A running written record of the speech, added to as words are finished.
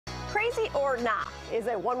Crazy or Not is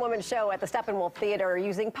a one-woman show at the Steppenwolf Theatre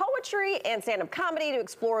using poetry and stand-up comedy to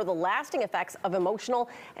explore the lasting effects of emotional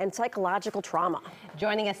and psychological trauma.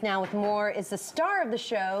 Joining us now with more is the star of the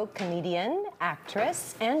show, comedian,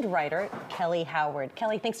 actress, and writer, Kellye Howard.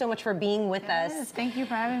 Kellye, thanks so much for being with us. Thank you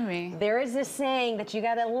for having me. There is this saying that you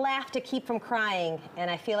gotta laugh to keep from crying, and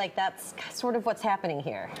I feel like that's sort of what's happening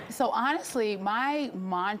here. So honestly, my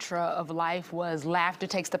mantra of life was laughter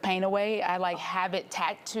takes the pain away. I have it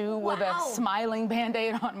tattooed with a smiling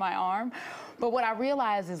Band-Aid on my arm. But what I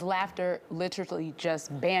realized is laughter literally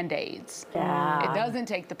just Band-Aids. Yeah. It doesn't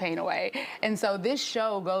take the pain away. And so this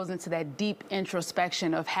show goes into that deep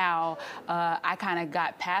introspection of how I kind of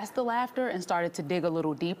got past the laughter and started to dig a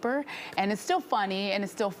little deeper. And it's still funny and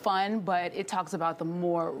it's still fun, but it talks about the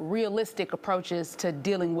more realistic approaches to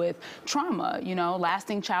dealing with trauma, you know,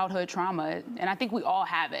 lasting childhood trauma. And I think we all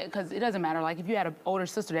have it, because it doesn't matter. Like if you had an older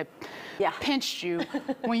sister that pinched you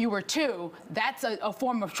when you were 2, that's a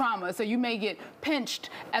form of trauma. So you may get pinched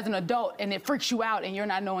as an adult and it freaks you out and you're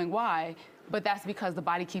not knowing why, but that's because the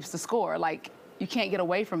body keeps the score. Like, you can't get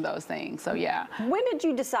away from those things, so yeah. When did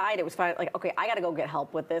you decide it was fine, like, okay, I gotta go get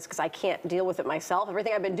help with this because I can't deal with it myself?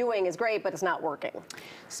 Everything I've been doing is great, but it's not working.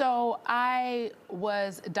 So I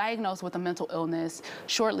was diagnosed with a mental illness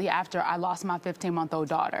shortly after I lost my 15-month-old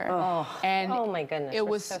daughter. Oh, and oh my goodness, it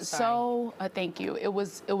was so thank you. It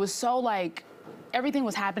was so like, everything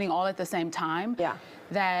was happening all at the same time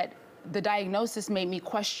that the diagnosis made me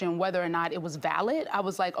question whether or not it was valid. I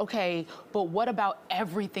was like, okay, but what about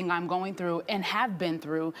everything I'm going through and have been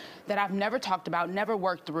through that I've never talked about, never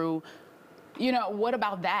worked through? You know, what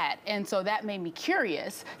about that? And so that made me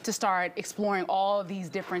curious to start exploring all these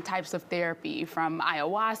different types of therapy, from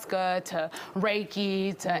ayahuasca to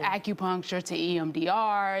Reiki to acupuncture to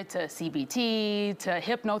EMDR to CBT to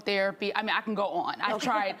hypnotherapy. I mean, I can go on. I've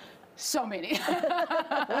tried so many. We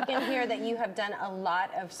can hear that you have done a lot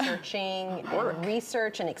of searching, and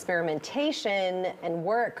research and experimentation and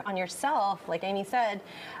work on yourself, like Amy said.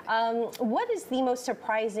 What is the most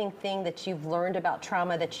surprising thing that you've learned about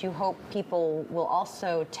trauma that you hope people will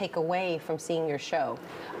also take away from seeing your show?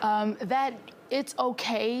 That it's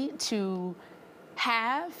okay to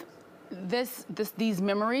have these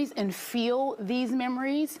memories and feel these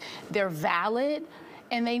memories. They're valid.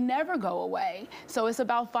 And they never go away. So it's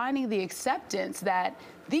about finding the acceptance that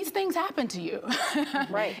these things happen to you.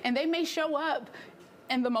 Right. And they may show up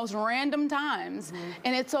in the most random times,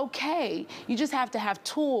 and it's okay. You just have to have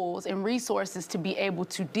tools and resources to be able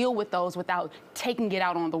to deal with those without taking it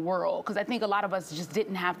out on the world. Because I think a lot of us just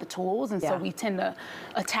didn't have the tools, and so we tend to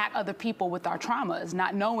attack other people with our traumas,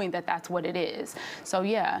 not knowing that that's what it is. So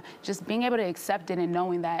yeah, just being able to accept it and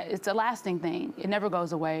knowing that it's a lasting thing. It never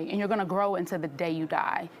goes away, and you're gonna grow into the day you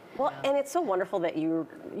die. Well, and it's so wonderful that you're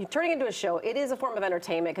turning into a show. It is a form of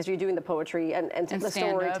entertainment because you're doing the poetry and the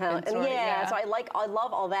storytelling. And so I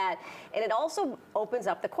love all that. And it also opens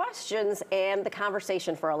up the questions and the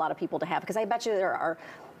conversation for a lot of people to have, because I bet you there are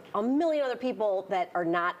a million other people that are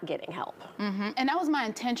not getting help. And that was my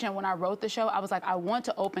intention when I wrote the show. I was like, I want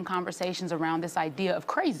to open conversations around this idea of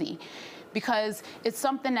crazy, because it's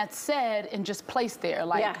something that's said and just placed there,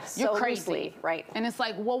 like, you're so crazy. loosely, right. And it's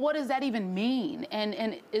like, well, what does that even mean?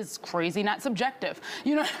 And is crazy not subjective?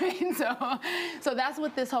 You know what I mean? So that's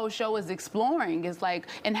what this whole show is exploring, is like,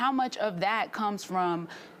 and how much of that comes from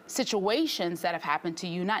situations that have happened to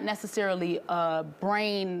you, not necessarily a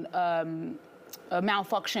brain a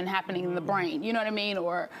malfunction happening in the brain, you know what I mean?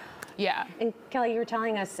 Or, yeah. And Kellye, you were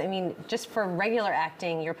telling us, I mean, just for regular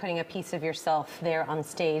acting, you're putting a piece of yourself there on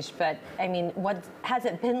stage, but I mean, what has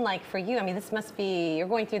it been like for you? I mean, this must be, you're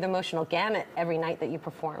going through the emotional gamut every night that you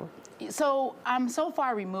perform. So I'm so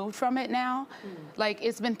far removed from it now. Like,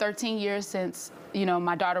 it's been 13 years since, you know,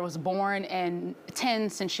 my daughter was born, and 10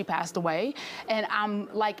 since she passed away. And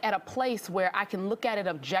I'm like at a place where I can look at it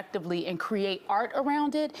objectively and create art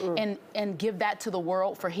around it and give that to the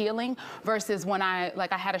world for healing, versus when I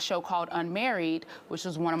had a show called Unmarried, which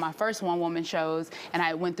was one of my first one-woman shows, and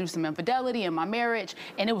I went through some infidelity in my marriage,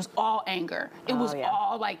 and it was all anger. It was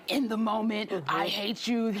all like, in the moment, I hate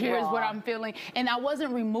you, here's what I'm feeling. And I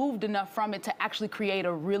wasn't removed enough from it to actually create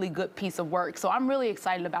a really good piece of work. So I'm really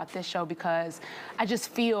excited about this show, because I just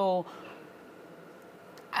feel,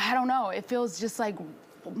 I don't know, it feels just like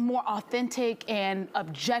more authentic and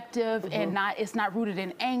objective, and it's not rooted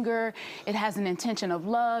in anger. It has an intention of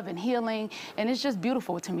love and healing, and it's just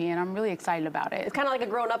beautiful to me, and I'm really excited about it. It's kind of like a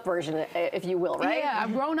grown-up version, if you will, right? Yeah,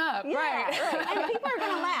 I've grown up, right. And people are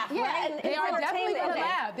gonna laugh, right? They are definitely gonna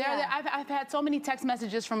laugh. I've had so many text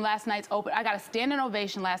messages from last night's open. I got a standing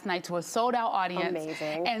ovation last night to a sold-out audience.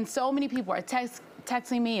 Amazing. And so many people are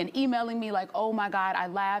texting me and emailing me like, oh my God, I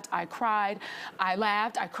laughed, I cried, I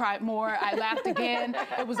laughed, I cried more, I laughed again.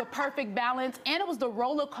 It was a perfect balance, and it was the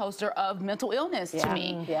roller coaster of mental illness to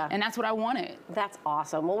me. Yeah. And that's what I wanted. That's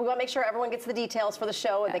awesome. Well, we want to make sure everyone gets the details for the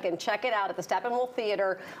show, and they can check it out at the Steppenwolf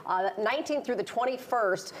Theatre, 19th through the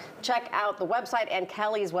 21st. Check out the website and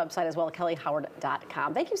Kellye's website as well,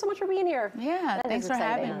 kellyehoward.com. Thank you so much for being here. Yeah, thanks for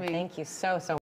having me. Thank you so